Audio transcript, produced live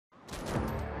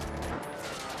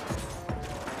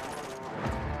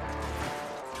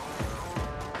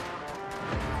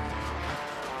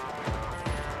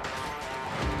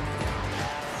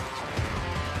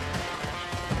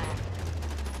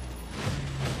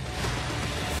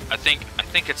I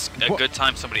think it's a good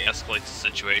time somebody escalates the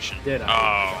situation. Did Oh.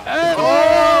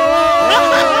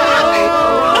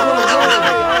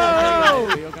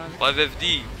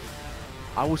 LiveFD.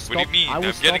 I will stop. What do you mean? I'm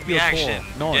getting the action.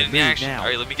 No, getting the action. now.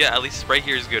 Alright, let me get at least right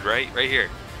here is good, right? Right here.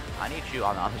 I need you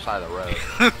on the other side of the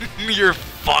road. You're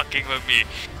fucking with me.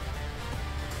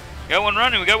 We got one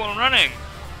running. We got one running.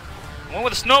 One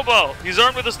with a snowball. He's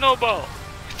armed with a snowball.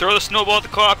 You throw the snowball at the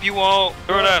cop, you won't.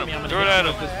 Throw it at him. Throw it at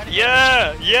him.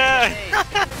 Yeah, yeah.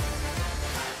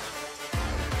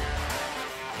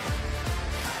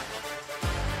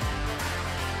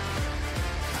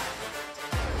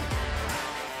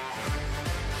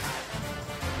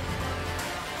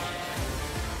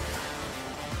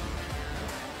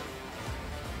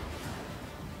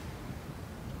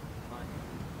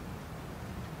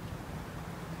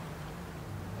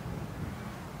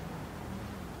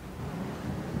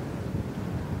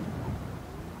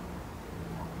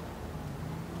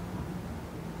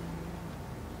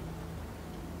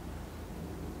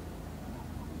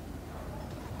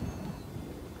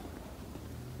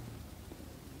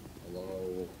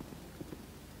 Hello.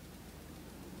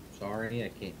 Sorry, I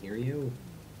can't hear you.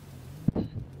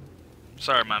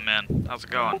 Sorry, my man. How's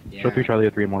it going? Yeah. Show 3 Charlie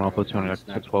 3 1 Alpha 200 It's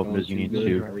not 12 going is you too need good.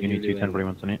 to How are you need you to doing?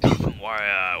 1041 Sunny.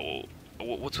 Why?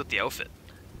 What's with the outfit?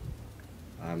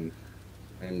 I'm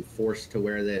forced to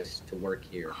wear this to work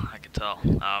here. I can tell.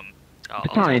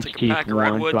 I'll It's take a pack of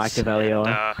HT1 redwoods. to active LEO.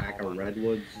 Pack of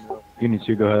redwoods. Unit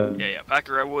 2, go ahead. Yeah, pack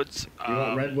of redwoods. You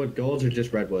want redwood golds or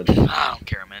just redwoods? I don't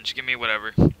care, man. Just give me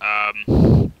whatever.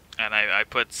 And I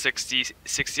put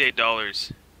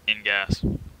 $68 in gas.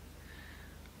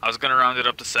 I was gonna round it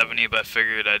up to 70, but I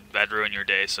figured I'd ruin your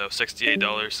day, so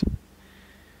 $68.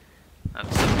 That's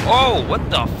oh,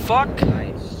 what the fuck?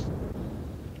 Nice.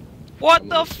 What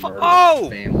the fuck? Oh!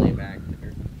 Family back there.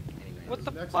 Anyway. What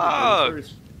the fuck?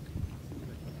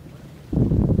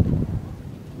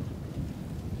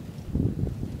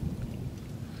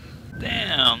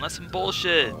 Damn, that's some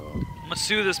bullshit. I'm gonna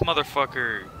sue this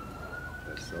motherfucker.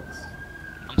 That sucks.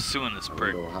 I'm suing this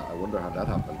prick. I wonder how that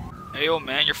happened. Hey, yo,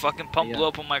 man, your fucking pump Yeah. blew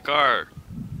up on my car.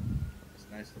 It's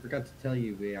nice. I forgot to tell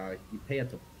you, you pay at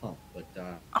the pump, but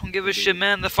I don't give a shit,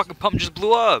 man. The fucking pump just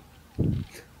blew up.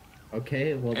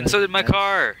 okay. Well, And so did my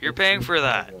car. You're paying for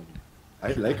that. problem.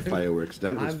 I like fireworks.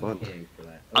 That was I'm fun. paying for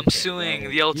that. I'm Okay, suing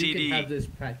well, the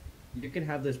LTD. You can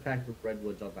have this pack of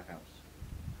redwoods on the house.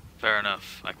 Fair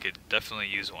enough. I could definitely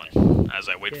use one as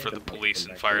I wait for the police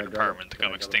and fire department to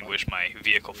come extinguish my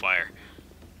vehicle fire.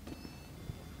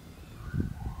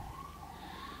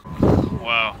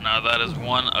 Wow, now that is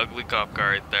one ugly cop car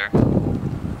right there.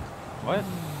 What?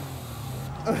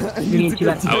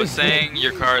 I was saying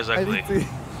your car is ugly.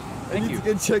 Thank you.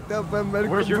 Get checked out by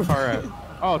medical. Where's your car at?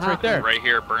 Oh, it's right there. Right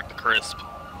here, burnt to crisp.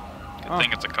 Good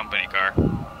thing it's a company car.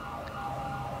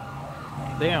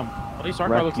 Damn. At least our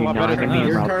car looks a lot better than Rescue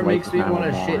Your this. car makes me want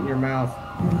to shit in your mouth.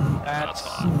 That's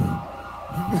hot.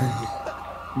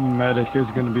 Medic is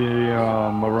going to be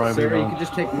arriving Sir, you on. can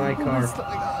just take my car.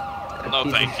 No,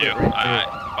 thank you.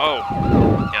 Oh,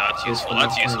 yeah, that's useful.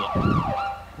 That's useful.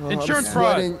 Insurance I'm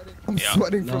fraud. sweating. I'm Yeah.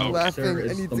 sweating from No, laughing. sir, I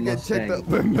it's need the to get checked Mustang. out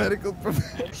by medical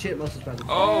professional. Shit, most of the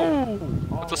Oh,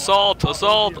 it's assault,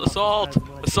 assault, assault,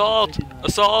 assault,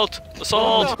 assault,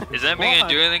 assault. Is anybody gonna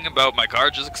do anything about my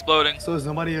car just exploding? So is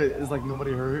nobody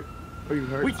hurt? Are you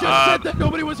hurt? We just said that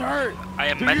nobody was hurt. I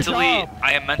am Do your job.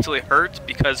 mentally hurt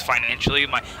because financially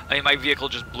my vehicle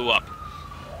just blew up.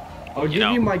 I'll give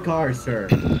know. you my car, sir.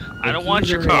 I don't want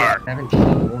your car.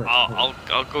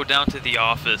 I'll go down to the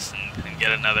office and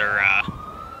get another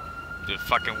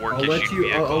fucking work I'll issue let you.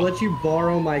 vehicle. I'll let you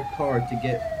borrow my car to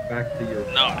get back to your.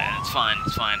 No, man, it's fine.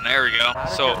 It's fine. There we go.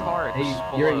 So.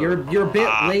 Hey, you're a bit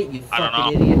late, you I don't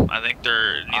fucking know. idiot. I think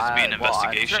there needs to be an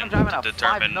investigation to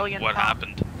determine what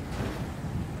happened.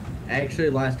 Actually,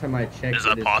 last time I checked, Is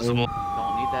that possible?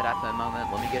 Don't need that at the moment.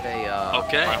 Let me get a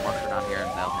Okay. fire marshal down here and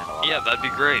they'll handle it. Yeah, that'd be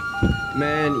great.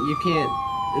 Man, you can't.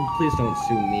 Please don't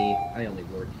sue me. I only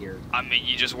work here. I mean,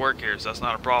 you just work here, so that's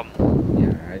not a problem.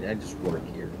 Yeah, I just work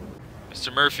here.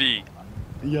 Mr. Murphy,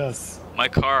 Yes. my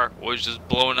car was just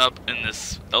blown up in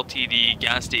this LTD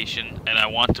gas station, and I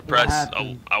want to press.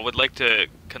 I would like to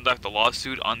conduct a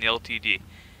lawsuit on the LTD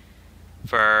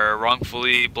for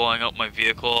wrongfully blowing up my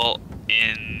vehicle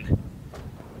in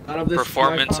None of this is my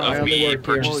performance fault, I of only me work here.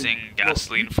 purchasing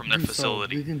gasoline from their We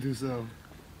facility. can do so.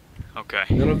 Okay.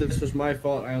 None of this was my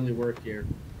fault. I only work here.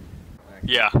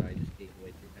 Yeah. I just gave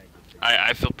away 3 packages.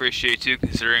 I feel pretty shitty too,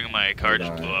 considering my car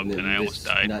just blew up and I almost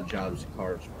died. Nut job's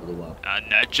car just blew up.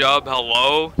 Nut job,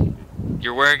 hello?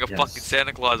 You're wearing a Yes. fucking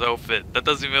Santa Claus outfit. That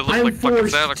doesn't even look I'm like fucking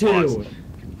forced Santa Claus. to.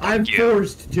 I'm you.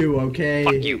 forced to, okay?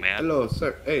 Fuck you, man. Hello,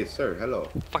 sir. Hey, sir. Hello.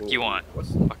 Fuck you on.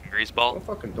 What's? Fucking greaseball.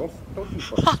 Don't you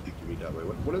fucking speak to me that way.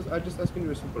 What is? I'm just asking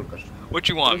you a simple question. What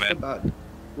you want, man?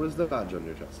 What is the badge on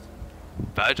your chest?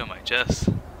 Badge on my chest.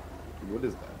 What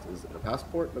is that? Is it a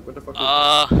passport? Like what the fuck?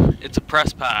 It's a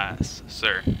press pass,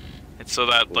 sir. It's so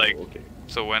that like, okay.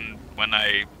 so when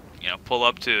I, pull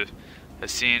up to a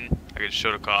scene, I can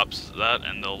show the cops that,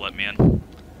 and they'll let me in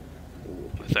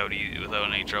without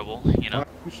any trouble, you know.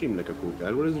 You seem like a cool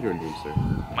guy. What is your name, sir?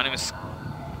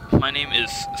 My name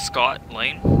is Scott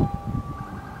Lane.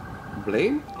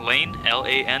 Blaine? Lane,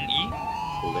 L-A-N-E.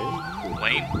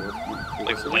 Lane,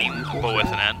 like Lane, but with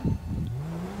an N.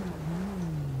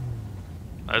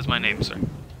 That is my name, sir.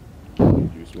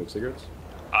 Do you smoke cigarettes?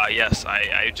 Yes,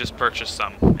 I just purchased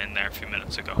some in there a few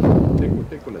minutes ago.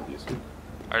 Take one of these.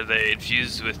 Are they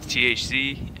infused with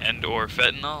THC and or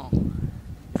fentanyl?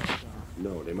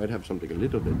 No, they might have something a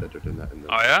little bit better than that in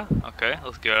there. Oh yeah? Okay,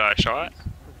 let's give it a shot.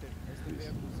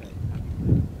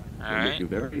 It'll make you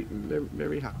very, very,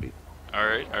 very happy.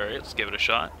 Alright, let's give it a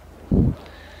shot.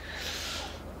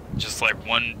 Just like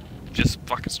one, just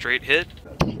fucking straight hit.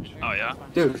 Oh yeah?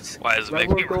 Dude, why does it make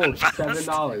me run fast?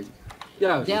 $7.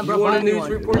 Yeah, Damn, you bro, want a buy news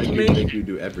one. report to make? Make you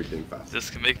do everything fast. This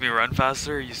can make me run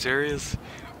faster? Are you serious?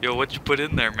 Yo, what'd you put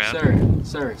in there, man?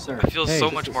 Sir. I feel so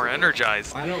much more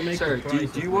energized. I don't make Sir, the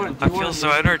do you want? I feel so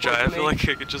energized. I feel like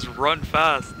I could just run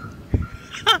fast.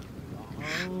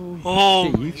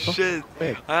 Oh shit!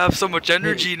 I have so much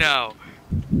energy now.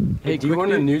 Hey, do you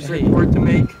want a news report to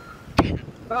make?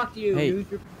 Fuck you. Hey,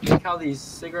 look how these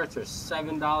cigarettes are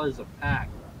 $7 a pack.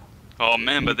 Oh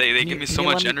man, but they give me so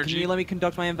much energy. Can you let me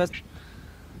conduct my investigation?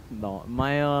 No,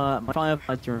 my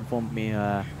firefighter informed me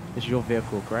this is your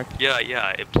vehicle, correct? Yeah,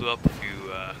 it blew up a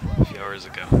few hours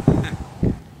ago.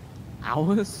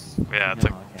 Hours? Yeah, it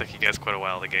No, took you guys quite a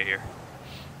while to get here.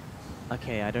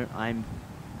 Okay,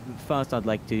 first I'd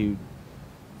like to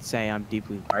say I'm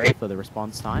deeply sorry for the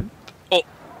response time. Oh.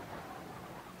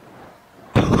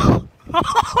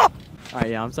 Alright,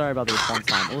 yeah, I'm sorry about the response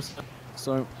time. Also,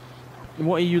 so,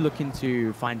 what are you looking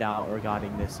to find out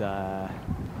regarding this, I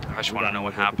just want to know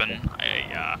what happened.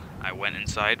 I went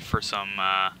inside for some,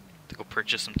 to go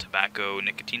purchase some tobacco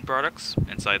nicotine products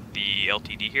inside the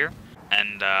LTD here.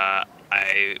 And,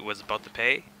 I was about to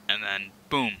pay, and then,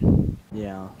 boom.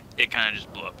 Yeah. It kind of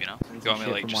just blew up, you know? You want me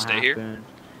to, like, just stay here?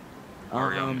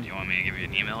 Or, you want me to give you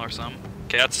an email or something?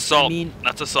 Okay, that's assault.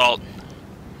 That's assault.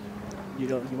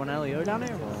 You want LEO down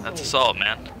there? Or? That's assault,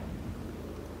 man.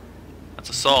 That's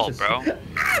assault, bro.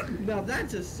 Now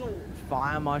that's assault.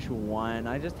 Fire Marshal 1,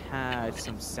 I just had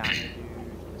some Xanadu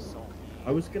assault.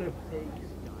 I was gonna pay.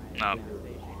 No,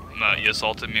 you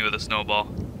assaulted me with a snowball.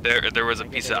 There was a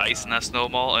piece of ice in that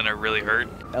snowball, and it really hurt.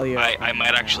 I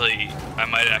might actually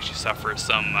suffer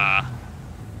some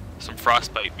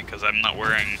frostbite because I'm not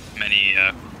wearing many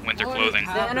winter clothing.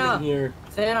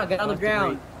 Santa, get on the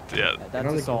ground. Yeah,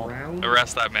 that's assault.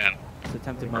 Arrest that man. It's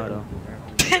attempted murder.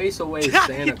 Face away,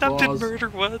 Santa Claus. Attempted murder,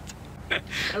 what? Get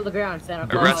on the ground, Santa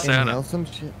Claus. Arrest Santa. Some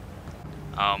shit.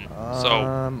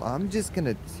 I'm just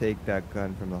gonna take that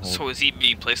gun from the hole. So is he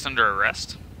being placed under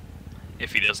arrest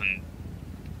if he doesn't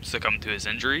succumb to his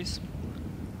injuries?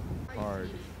 Hard.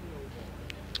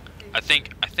 I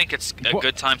think it's a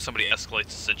good time somebody escalates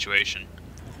the situation.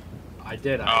 I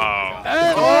did.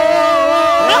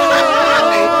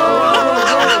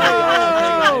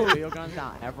 Guns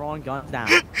down. Everyone guns down.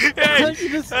 Hey,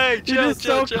 you just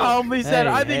so calmly said,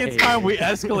 I think it's time we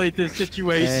escalate this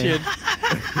situation.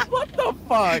 What the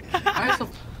fuck?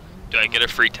 Do I get a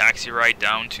free taxi ride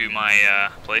down to my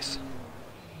place?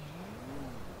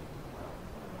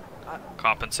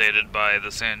 Compensated by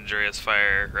the San Andreas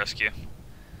Fire Rescue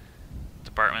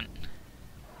Department.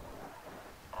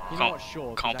 You know what,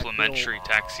 sure, complimentary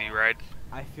taxi ride.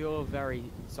 I feel very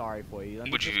sorry for you.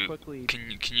 Would you can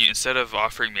you instead of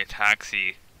offering me a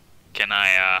taxi, can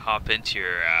I hop into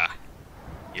your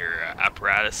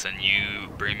apparatus and you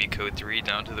bring me code 3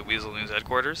 down to the Weasel News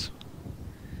headquarters?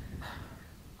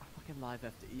 Fucking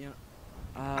LiveFD, you know.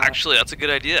 Actually, that's a good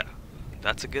idea.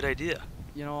 That's a good idea.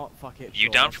 You know what? Fuck it. You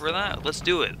down for that? Let's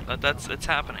do it. It's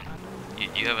happening.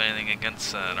 You have anything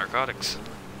against narcotics?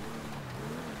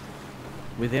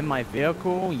 Within my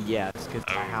vehicle, yes, because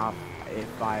I have.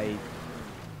 If I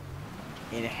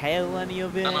inhale any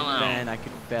of it, then I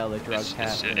could fail a drug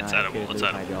test and I could lose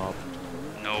my job.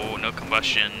 No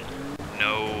combustion,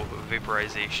 no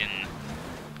vaporization,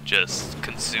 just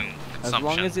consumption. As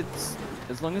long as it's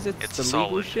the solid.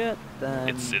 legal shit, then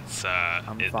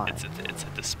I'm fine. It's a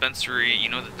dispensary. You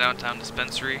know the downtown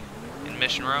dispensary in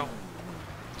Mission Row?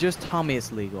 Just tell me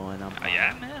it's legal and I'm fine.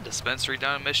 Yeah, man. Dispensary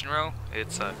down in Mission Row.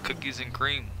 It's cookies and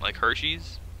cream, like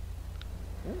Hershey's.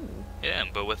 Ooh. Yeah,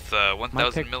 but with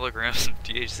 1,000 milligrams of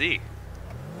THC. Is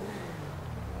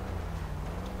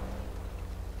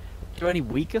there any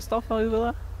weaker stuff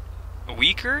over there?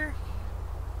 Weaker?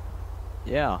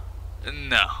 Yeah.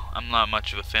 No, I'm not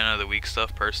much of a fan of the weak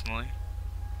stuff personally.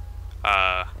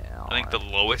 I think the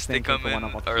lowest they come in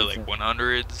are like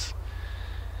 100s.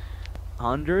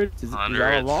 100s? Is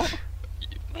that a lot?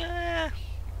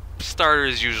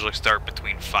 Starters usually start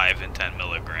between 5 and 10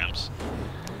 milligrams.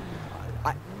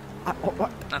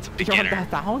 That's a beginner. You're on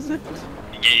 1,000?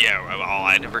 Yeah, well,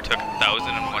 I never took 1,000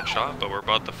 in one shot, but we're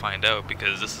about to find out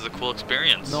because this is a cool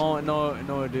experience. No,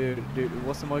 dude,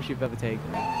 what's the most you've ever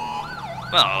taken?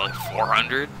 Well, like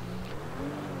 400.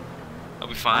 I'll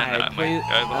be fine. I have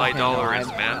high tolerance,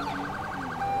 man.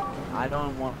 I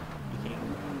don't want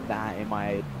that in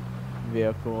my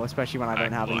vehicle, especially when I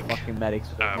don't have any fucking medics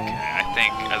with me.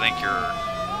 I think you're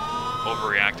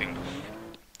overreacting.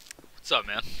 What's up,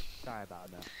 man? Sorry about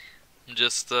that. I'm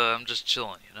just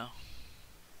chilling, you know.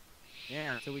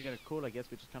 Yeah, until we get a call, I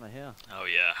guess we're just kind of here. Oh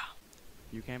yeah.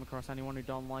 You came across anyone who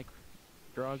don't like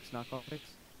drugs,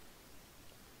 narcotics?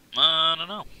 I don't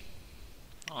know.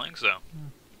 I don't think so.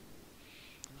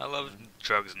 I love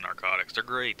drugs and narcotics. They're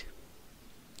great.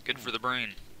 Good for the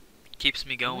brain. Keeps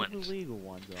me going. The legal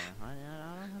ones are.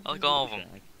 I like all of them.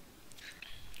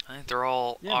 I think they're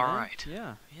all alright.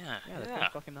 Yeah. They're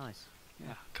fucking nice.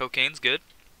 Yeah. Cocaine's good.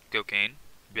 Cocaine.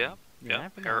 Yeah.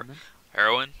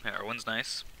 Heroin's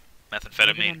nice.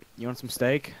 Methamphetamine. You want some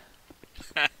steak?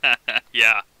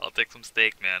 Yeah, I'll take some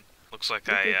steak, man. Looks like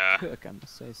I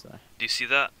must say so. Do you see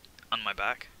that on my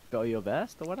back? Got your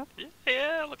vest or whatever?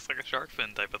 Yeah, looks like a shark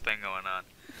fin type of thing going on.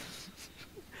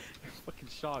 Fucking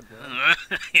shark, bro.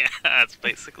 Yeah, that's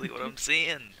basically what I'm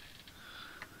seeing.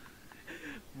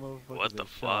 What the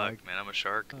fuck, man? I'm a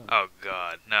shark? Oh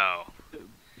god, no.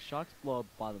 Sharks blow up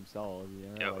by themselves.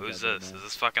 Yo, who's this? Is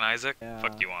this fucking Isaac? Yeah.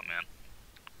 Fuck do you want, man?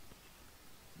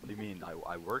 What do you mean?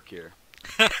 I work here.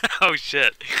 Oh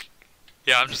shit.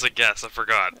 Yeah, I'm just a guess. I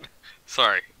forgot.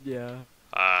 Sorry. Yeah.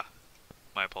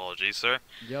 My apologies, sir.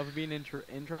 You ever been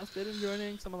interested in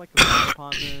joining something like the fire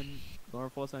department, law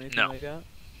enforcement, anything like that?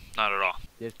 Not at all.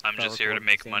 I'm just here to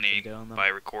make money by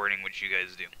that. recording what you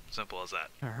guys do. Simple as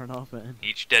that. Fair enough, man.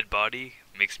 Each dead body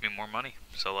makes me more money.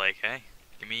 So like, hey,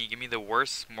 give me the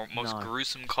worst, most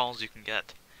gruesome calls you can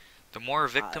get. The more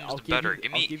victims, the better.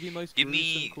 Give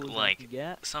me like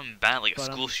some bad, like a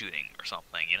school shooting or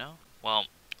something, you know? Well,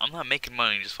 I'm not making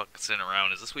money just fucking sitting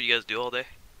around. Is this what you guys do all day?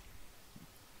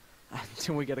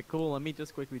 Until we get a call, let me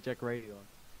just quickly check radio.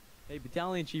 Hey,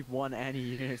 Battalion Chief 1, any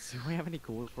units? Do we have any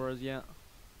calls for us yet?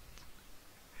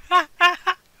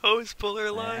 Hose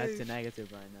puller live. That's a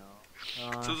negative right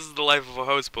now. So this is the life of a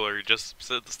hose puller. You just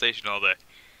sit at the station all day.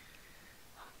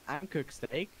 And cook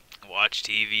steak. Watch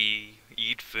TV,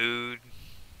 eat food.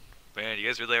 Man, you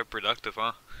guys really are productive,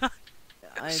 huh?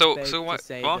 So why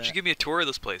don't you give me a tour of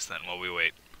this place then while we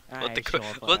wait?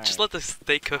 Just let the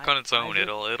steak cook on its own.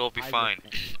 It'll be fine.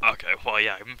 Okay, well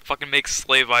yeah, fucking make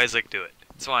Slave Isaac do it.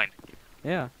 It's fine.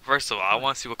 Yeah. First of all, I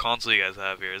want to see what console you guys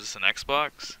have here. Is this an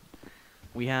Xbox?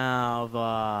 We have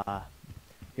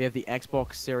the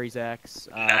Xbox Series X,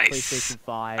 nice. PlayStation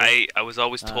 5. I was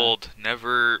always told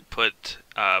never put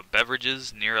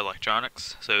beverages near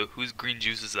electronics. So whose green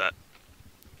juice is that?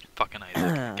 Fucking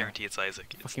Isaac. Guarantee it's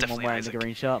Isaac. It's definitely Isaac. The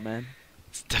green shirt, man.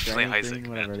 It's definitely Isaac, green,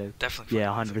 whatever man. it is. Definitely. Yeah,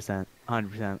 100%.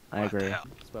 100%. I agree.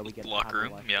 That's where we get locker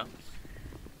room. Yeah.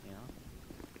 You know?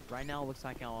 Right now, it looks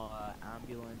like our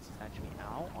ambulance is actually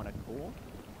out on a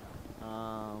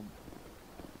call.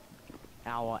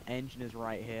 Our engine is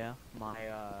right here.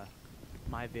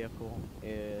 My vehicle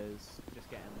is just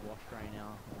getting washed right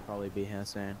now. I'll probably be here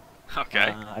soon. Okay.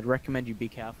 I'd recommend you be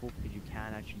careful because you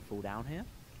can actually fall down here.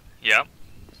 Yeah.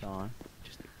 So,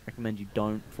 just recommend you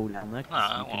don't fall down there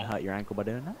because you can hurt your ankle by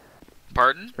doing that.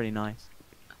 Pardon? It's pretty nice.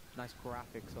 Nice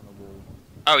graphics on the wall.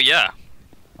 Oh yeah.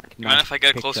 Like You mind if I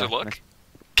get a closer look?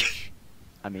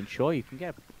 I mean, sure, you can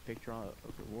get a picture of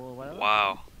the wall or whatever.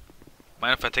 Wow.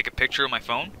 Mind if I take a picture of my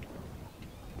phone?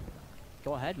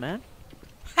 Go ahead, man.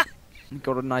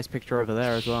 Got a nice picture over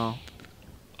there as well.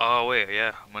 Oh wait,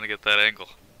 yeah, I'm gonna get that angle.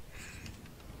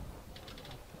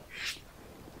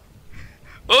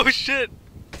 Oh shit!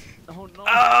 Oh no!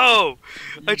 Oh!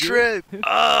 I tripped!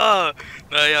 Ah!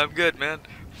 No, yeah, I'm good, man.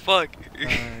 Fuck.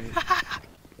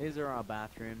 These are our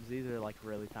bathrooms. These are like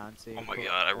really fancy. Oh my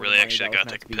god, I really actually gotta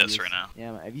take a piss right now.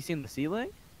 Yeah, man. Have you seen the ceiling?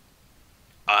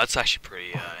 That's actually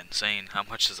pretty insane. How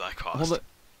much does that cost?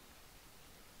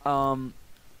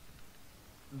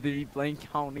 The Blaine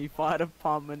County Fire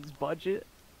Department's budget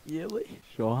Really?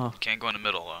 Sure. You can't go in the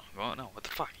middle though. Go, no, what the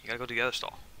fuck? You gotta go to the other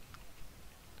stall.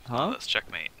 Huh? Oh, that's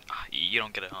checkmate. Ah, you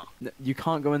don't get it, huh? You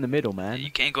can't go in the middle, man. You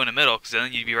can't go in the middle, because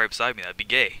then you'd be right beside me. That'd be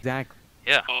gay. Exactly.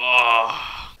 Yeah.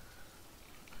 Oh.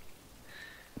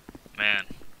 Man.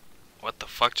 What the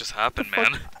fuck just happened,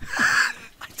 man?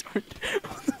 I don't...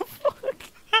 What the fuck?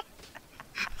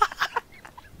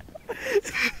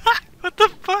 What the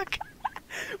fuck?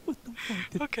 What the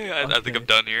fuck? Okay, I think I'm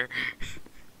done here.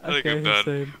 I think I'm done.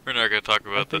 Same. We're not gonna talk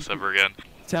about this ever again.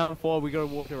 Town 4, we gotta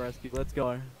walk to rescue. Let's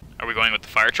go. Are we going with the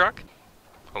fire truck?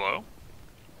 Hello?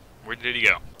 Where did he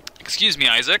go? Excuse me,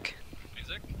 Isaac.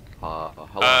 Isaac?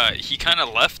 Hello. He kind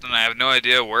of left, and I have no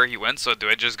idea where he went. So do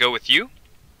I just go with you?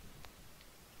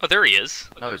 Oh, there he is.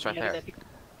 No, he's right there.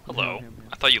 Hello.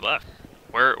 I thought you left.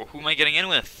 Where? Who am I getting in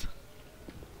with?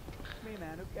 Me,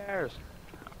 man. Who cares?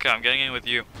 Okay, I'm getting in with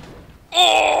you.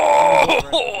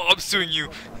 Oh! I'm suing you.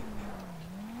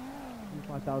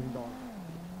 $5,000.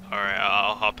 Alright,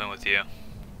 I'll hop in with you.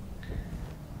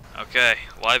 Okay,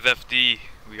 LiveFD.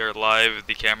 We are live.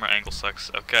 The camera angle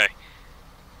sucks. Okay.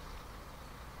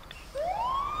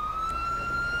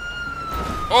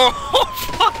 Oh,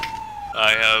 fuck!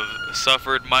 I have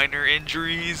suffered minor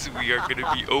injuries. We are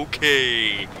gonna be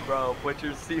okay. Bro, put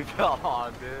your seatbelt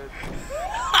on, dude.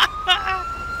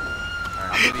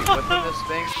 I'm gonna be whipping this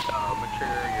thing, so make sure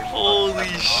you're... Holy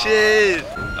shit!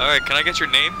 Alright, can I get your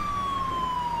name?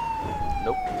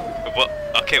 Nope. What?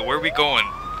 Okay, where are we going?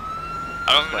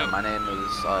 I don't know. My name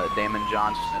is Damon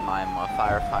Johnson. I'm a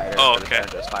firefighter Oh, for the okay. San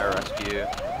Andreas Fire Rescue.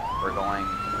 We're going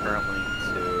currently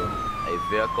to a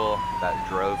vehicle that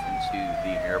drove into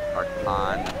the air park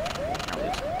pond. Apparently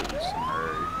it's completely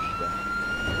submerged.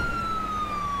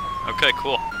 Okay,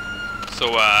 cool. So,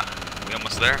 we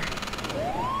almost there?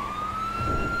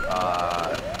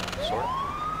 Sorta.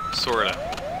 Sorta.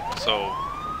 So,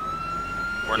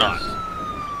 we're not.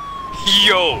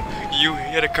 Yo! You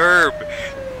hit a curb!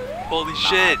 Holy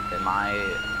shit! Not in my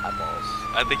eyeballs.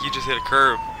 I think you just hit a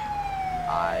curb.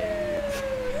 I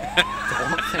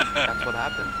don't think that's what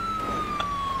happened.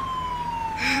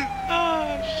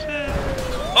 Oh shit!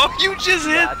 Oh, you just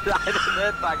hit! I didn't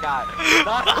hit that guy.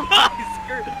 Not on my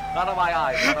skirt. Not on my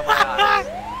eyes. Not on my eyes.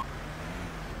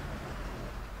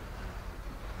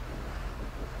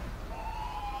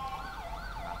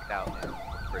 Knocked out, man.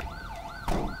 Pretty.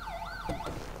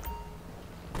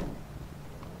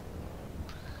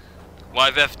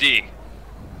 LiveFD.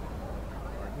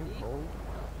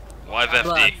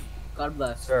 LiveFD. God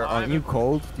bless. Sir, aren't you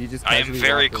cold? Do you just I am casually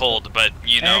very walk in? cold, but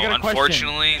you Hey, I know, got a question.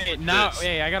 unfortunately. Hey, now, this-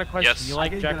 hey, I got a question. Yes. You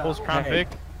like Jekyll's Crown Vic?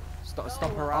 Stop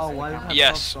harassing me.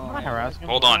 Yes. I'm not harassing.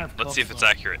 Hold on. Let's see if it's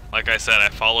accurate. Like I said, I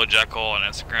follow Jekyll on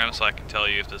Instagram, so I can tell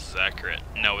you if this is accurate.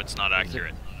 No, it's not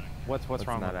accurate. What's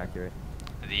wrong? Not accurate.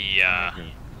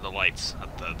 The lights,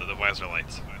 the visor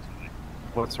lights.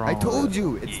 What's wrong? I told with it?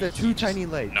 you, it's the two tiny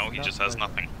lights. No, he just has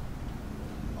nothing.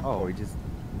 Oh, he just.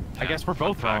 I guess we're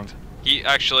both wrong. He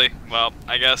actually, well,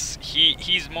 I guess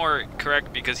he's more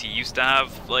correct because he used to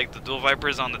have like the dual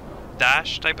vipers on the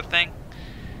dash type of thing,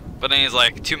 but then he's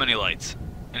like too many lights,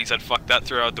 and he said fuck that,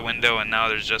 threw out the window, and now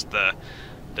there's just the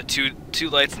two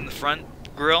lights in the front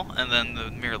grille and then the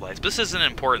mirror lights. But this isn't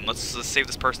important. Let's save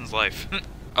this person's life.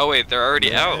 Oh wait, they're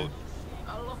already out.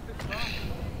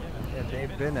 Yeah,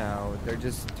 they've been out. They're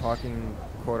just talking,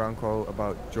 quote unquote,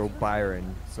 about Joe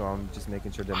Byron. So I'm just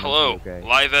making sure they're Hello, okay.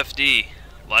 LiveFD.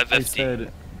 LiveFD. I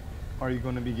said, are you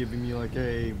going to be giving me like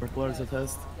a bricklayer's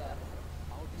test?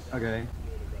 Okay.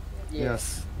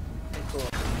 Yes.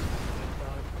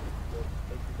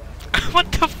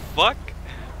 What the fuck?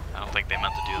 I don't think they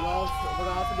meant to do that. We're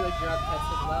gonna also do a drug test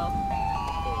as well.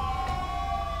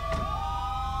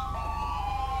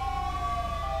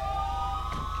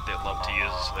 They love to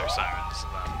use their sirens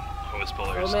than hose Oh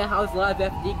pullers. man, how's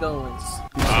LiveFD going?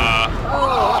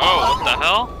 Oh, what the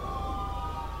hell?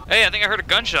 Hey, I think I heard a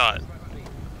gunshot.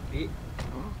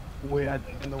 Wait, I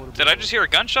didn't know what it was. Did I just hear a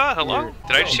gunshot? Hello?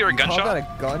 Did I just hear a You call gunshot? that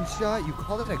a gunshot? You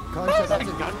call it a gunshot? That's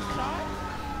a gunshot?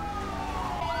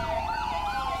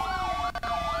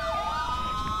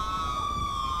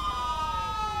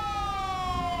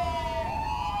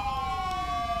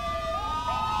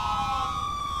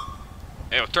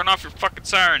 Hey, well, turn off your fucking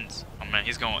sirens. Oh man,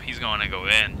 he's gonna go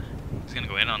in. He's gonna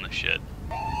go in on this shit.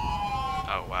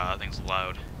 Oh wow, that thing's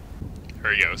loud.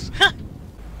 Here he goes.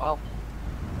 Well,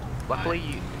 luckily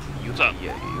you're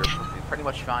pretty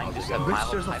much fine. Just have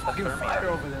mild There's a fucking fire hypothermia.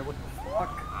 over there. What the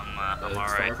fuck? I'm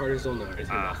alright. Firefighters don't know anything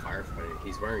about firefighting.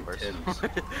 He's wearing Tim's.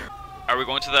 Are we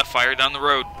going to that fire down the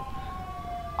road?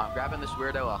 I'm grabbing this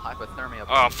weirdo hypothermia.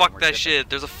 Oh, fuck that shit.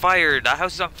 There's a fire. That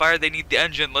house is on fire. They need the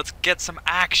engine. Let's get some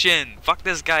action. Fuck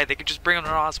this guy. They could just bring him to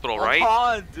the hospital, right? Come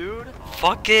on, dude.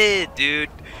 Fuck it, dude.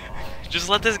 Just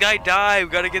let this guy die. We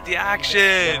gotta get the action.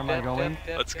 Where am I going?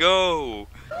 Let's go.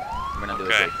 I'm gonna do a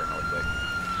Okay. break turn really quick.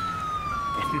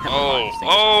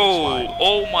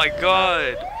 Oh my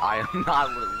god. I am not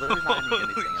literally not doing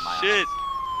anything in my Shit.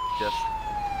 eyes. Just.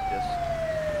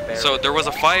 So there was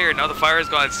a fire. Now the fire is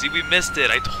gone. See, we missed it.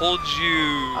 I told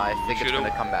you. I think it's gonna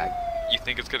come back. You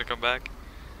think it's gonna come back?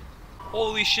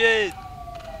 Holy shit.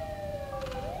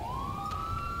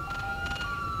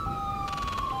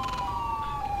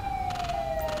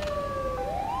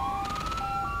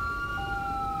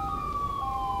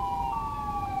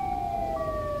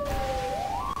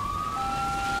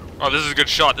 Oh, this is a good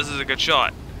shot. This is a good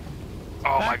shot.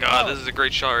 Oh my god, this is a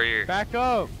great shot right here. Back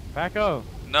up. Back up.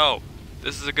 No.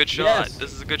 This is a good shot. Yes.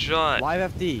 This is a good shot.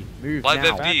 LiveFD, move Live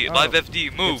now. FD. Back Live up. FD.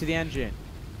 Get Move. to the engine.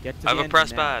 Get to I the have a engine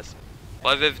press now. pass.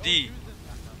 Live FD.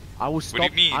 I will What stop. do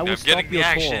you mean? I will I'm stop getting the your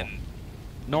call. action.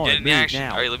 No, Getting the move action.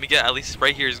 now. Alright, let me get at least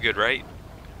right here is good, right?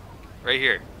 Right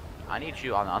here. I need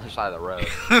you on the other side of the road.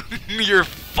 You're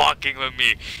fucking with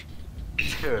me.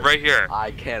 Dude, Right here.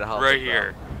 I can't help Right it, bro.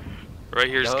 here. Right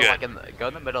here's Go, good. like go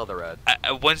in the middle of the road.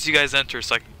 Once you guys enter,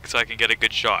 so I can get a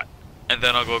good shot, and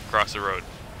then I'll go across the road.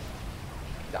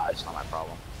 Nah, it's not my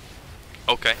problem.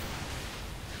 Okay.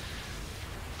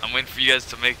 I'm waiting for you guys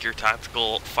to make your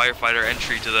tactical firefighter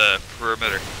entry to the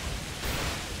perimeter.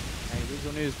 Hey,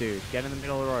 Weasel News, dude. Get in the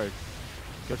middle of the road.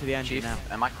 Go to the engine Chief, now.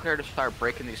 am I clear to start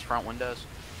breaking these front windows?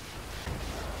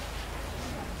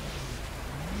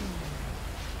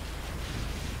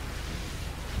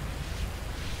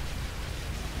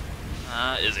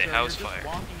 Is a house fire.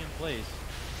 Walking in place.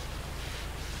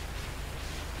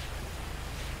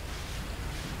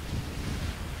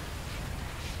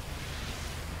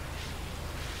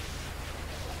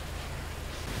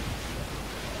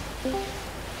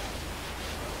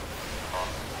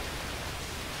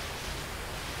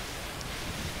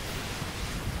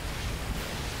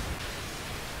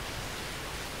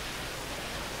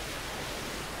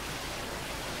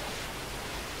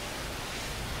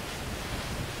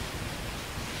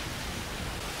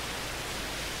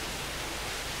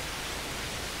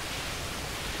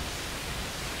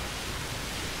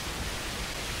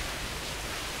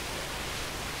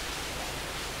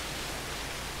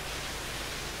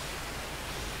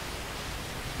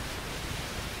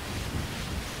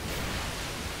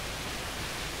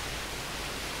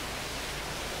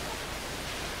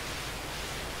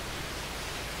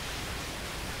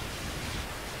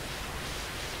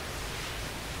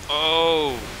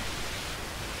 Oh!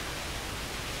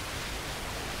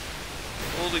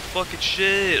 Holy fucking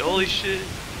shit! Holy shit!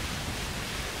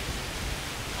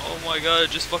 Oh my god, it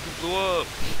just fucking blew up!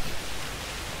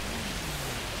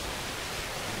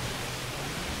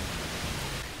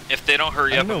 If they don't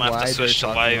hurry up and have to switch to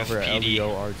LivePD,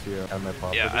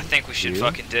 yeah, I think we should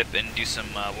fucking dip and do some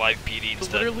LivePD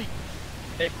instead. Literally,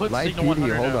 it puts Live Signal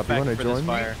 100 PD, hold in up, you effect wanna for this join me?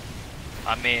 fire.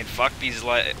 I mean, fuck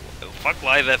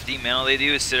LiveFD, man. All they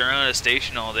do is sit around at a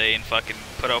station all day and fucking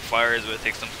put out fires, but it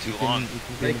takes them too long.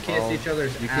 They kiss each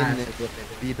other's You ass. can is what they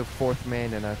do. be the fourth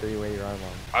man in a three-way ride along.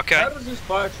 Okay, How does this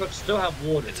fire truck still have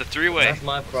water? it's a three-way. That's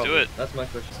my problem. do it. That's my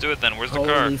question. Let's do it then. Where's the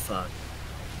car? Holy fuck.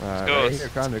 Let's go. Right here,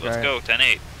 found the Let's guy. go.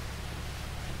 10-8.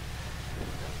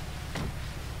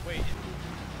 Wait,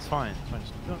 it's fine. It's fine.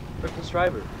 Just keep going. Freaking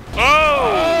driver.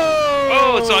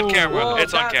 Oh, it's on camera. Whoa,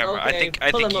 It's on that's camera. I okay. think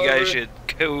Pull you him guys over. should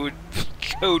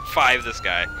code 5 this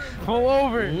guy. Pull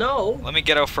over. No. Let me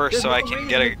get out first There's so no I can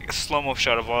get a slow-mo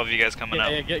shot of all of you guys coming Yeah,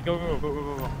 out. yeah, go, go, go, go,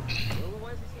 go, go.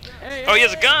 Hey, Oh, he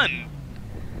has a gun.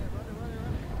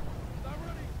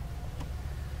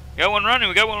 We got one running.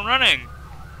 We got one running.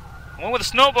 One with a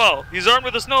snowball. He's armed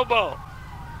with a snowball.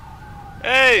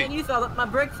 Hey. Man, you saw that my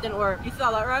brakes didn't work. You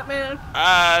saw that, right, man?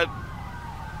 Out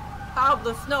of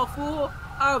the snow, fool.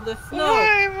 Out of the snow.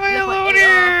 Why am I Look my alone AR.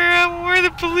 here? Where'd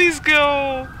the police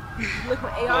go? Look my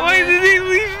AR, Why man. did they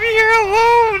leave me here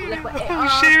alone? Look my Oh AR.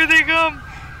 shit, here they come.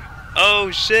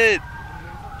 Oh shit.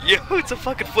 Yo, it's a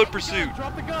fucking foot pursuit.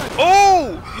 Drop the gun.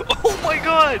 Oh! Oh my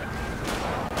god!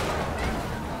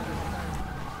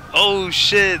 Oh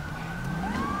shit.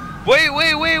 Wait.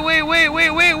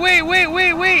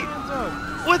 Hands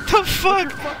up. What the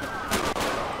fuck?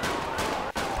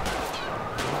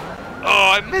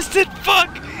 Oh, I missed it.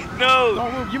 Fuck. No.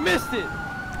 Don't move. You missed it.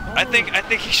 I think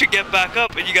he should get back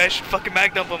up and you guys should fucking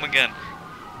mag dump him again.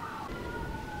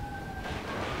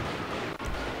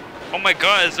 Oh my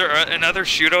god, is there another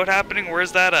shootout happening?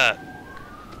 Where's that at?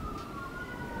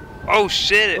 Oh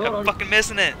shit, I'm fucking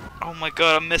missing it. Oh my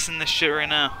god, I'm missing this shit right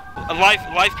now.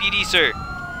 LivePD, sir.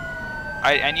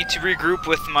 I need to regroup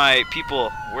with my people.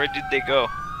 Where did they go?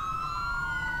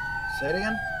 Say it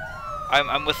again?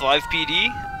 I'm with LivePD.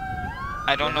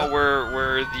 I don't know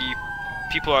where the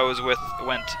people I was with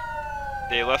went.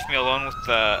 They left me alone with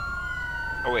the...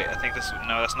 Oh wait, I think this...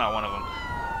 No, that's not one of them.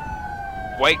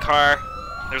 White car.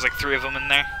 There's like 3 of them in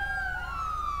there.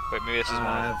 Wait, maybe this is one.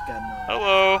 I've got no...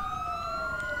 Hello?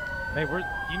 Hey,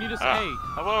 you need to say...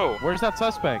 Hello? Where's that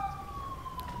suspect?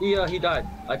 He died.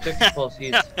 I checked his pulse.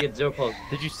 He had 0 pulse.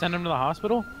 Did you send him to the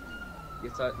hospital?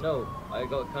 Yes, no. I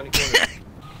got county corner.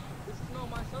 This is not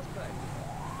my suspect.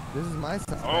 This is my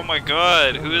suspect. Oh my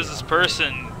god, who is this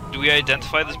person? Do we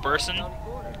identify this person?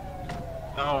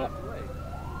 No.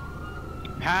 He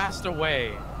passed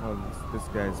away. Oh, this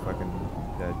guy's fucking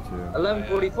dead too.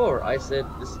 11:44. I said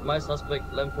this is my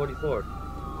suspect. 11:44.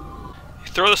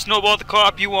 Throw the snowball at the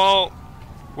cop, you won't.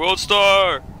 World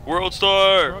Star! World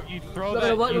Star! You throw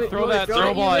that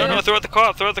snowball No, at him. throw at the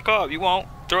cop, throw at the cop. You won't.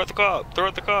 Throw at the cop, throw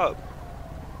at the cop.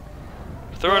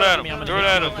 Throw it at him, throw it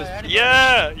at him.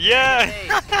 Yeah, yeah!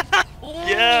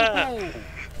 Yeah!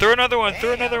 Throw another one,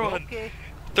 throw another one.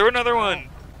 Throw another one.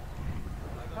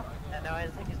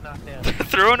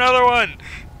 Throw another one.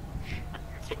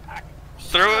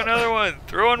 Throw another one.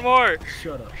 Throw one more.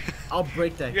 Shut up. I'll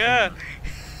break that. Yeah.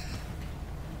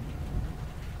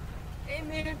 Hey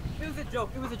man, it was a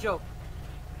joke. It was a joke.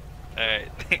 Alright.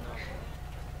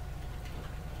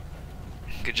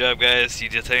 Good job, guys. You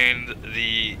detained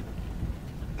the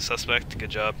suspect. Good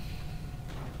job.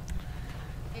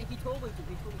 Hey, he told me to.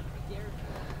 He told me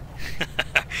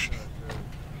to.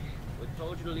 We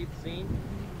told you to leave the scene.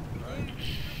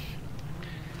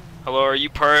 Hello, are you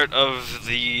part of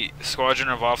the squadron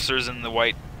of officers in the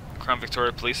white Crown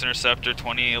Victoria Police Interceptor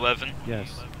 2011?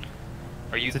 Yes.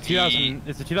 Are you It's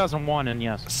a 2001, and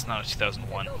yes. It's not a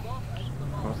 2001.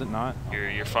 Was it not?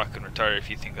 You're fucking retarded if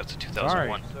you think that's a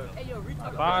 2001.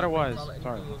 I thought it was.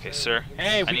 Sorry. Okay, sir.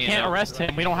 Hey, we can't arrest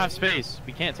him. We don't have space.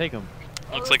 We can't take him.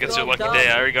 Looks like it's your lucky day.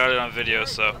 I already got it on video,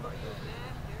 so.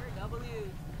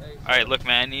 Alright, look,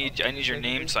 man. I need your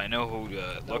name so I know who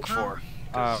to look for.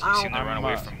 'Cause you seem to run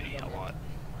away from me a lot.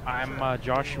 I'm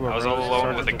Joshua. I was all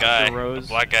alone with a guy, a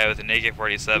black guy with an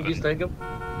AK-47. Please take him.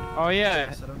 Oh yeah.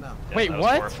 Yeah, Wait, that was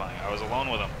what? horrifying. I was alone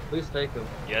with him. Please take him.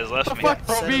 You guys left me. What the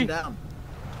fuck, Proby?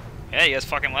 Yeah, you guys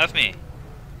fucking left me.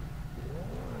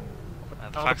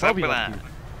 What the fuck's up with that? What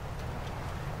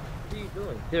are you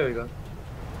doing? There we go.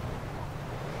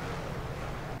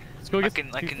 Let's go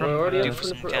get. We're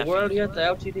already at the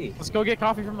LTD. Let's go get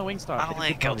coffee from the Wingstop. I don't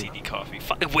like LTD coffee.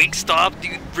 Fucking Wingstop,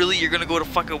 dude. Really, you're gonna go to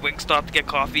fucking Wingstop to get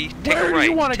coffee? Take Where a do right.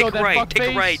 you wanna Take go, a that right. Take a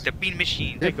fuckface? right. The bean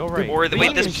machine. Yeah, go right. Or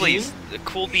Bean this machine? place. The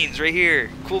Cool Beans right here.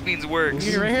 Cool Beans works.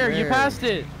 Here, right here. You passed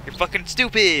it. You're fucking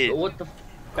stupid. What the?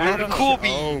 Cool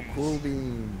Beans. Oh, Cool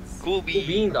Beans. Cool Beans.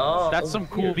 Beans. Oh, That's some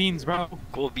cool beans, bro.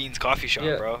 Cool Beans coffee shop,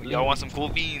 Yeah. bro. Y'all want some Cool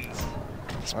Beans?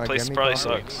 This Alright, place get me probably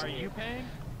coffee. sucks. Are you paying?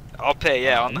 I'll pay,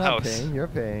 yeah, on I'm the not house. paying, you're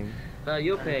paying. No,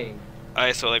 you're paying.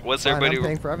 Alright, so like, what's Fine, everybody? I'm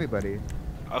paying for everybody.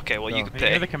 Okay, well you So- can You're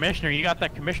pay. the commissioner. You got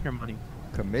that commissioner money.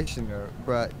 Commissioner,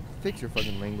 bruh, fix your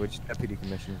fucking language, deputy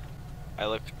commissioner.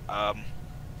 I'll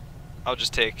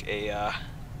just take a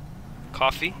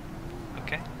coffee,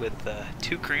 okay, with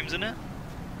 2 creams in it.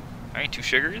 Alright, 2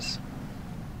 sugars.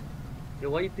 Yeah,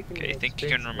 why are you picking? Okay, up think you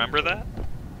space, can remember man?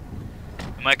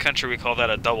 that? In my country, we call that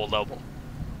a double-double.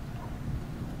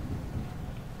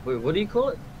 Wait, what do you call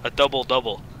it? A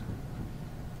double-double.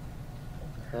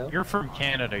 Hell? You're from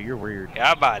Canada. You're weird.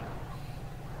 Yeah, bud.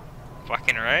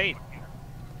 Fucking right.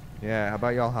 Yeah, how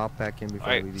about y'all hop back in before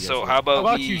I leave Alright, you so guys how How about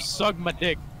about we you suck my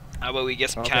dick? how about we get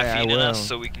some Okay, I caffeine in us will.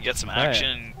 so we can get some Go ahead. action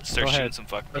and start Go shooting ahead. some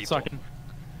fucking Let's people. suck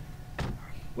it.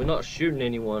 We're not shooting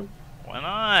anyone. Why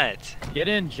not? Get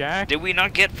in, Jack. Did we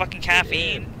not get fucking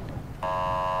caffeine? Wait,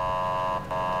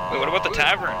 what about the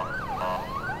tavern?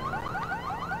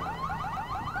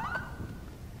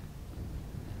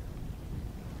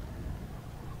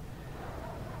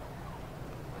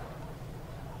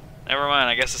 Never mind,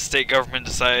 I guess the state government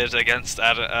decided against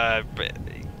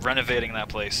renovating that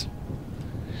place.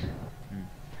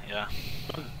 Yeah.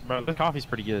 Bro, the coffee's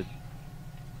pretty good.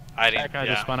 I didn't, That guy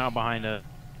yeah. just spun out behind it.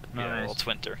 Yeah, Nice. little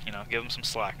twinter, you know, give him some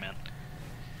slack, man.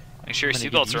 Make sure your I'm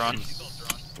gonna give seatbelts you are on.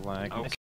 some slack. Okay.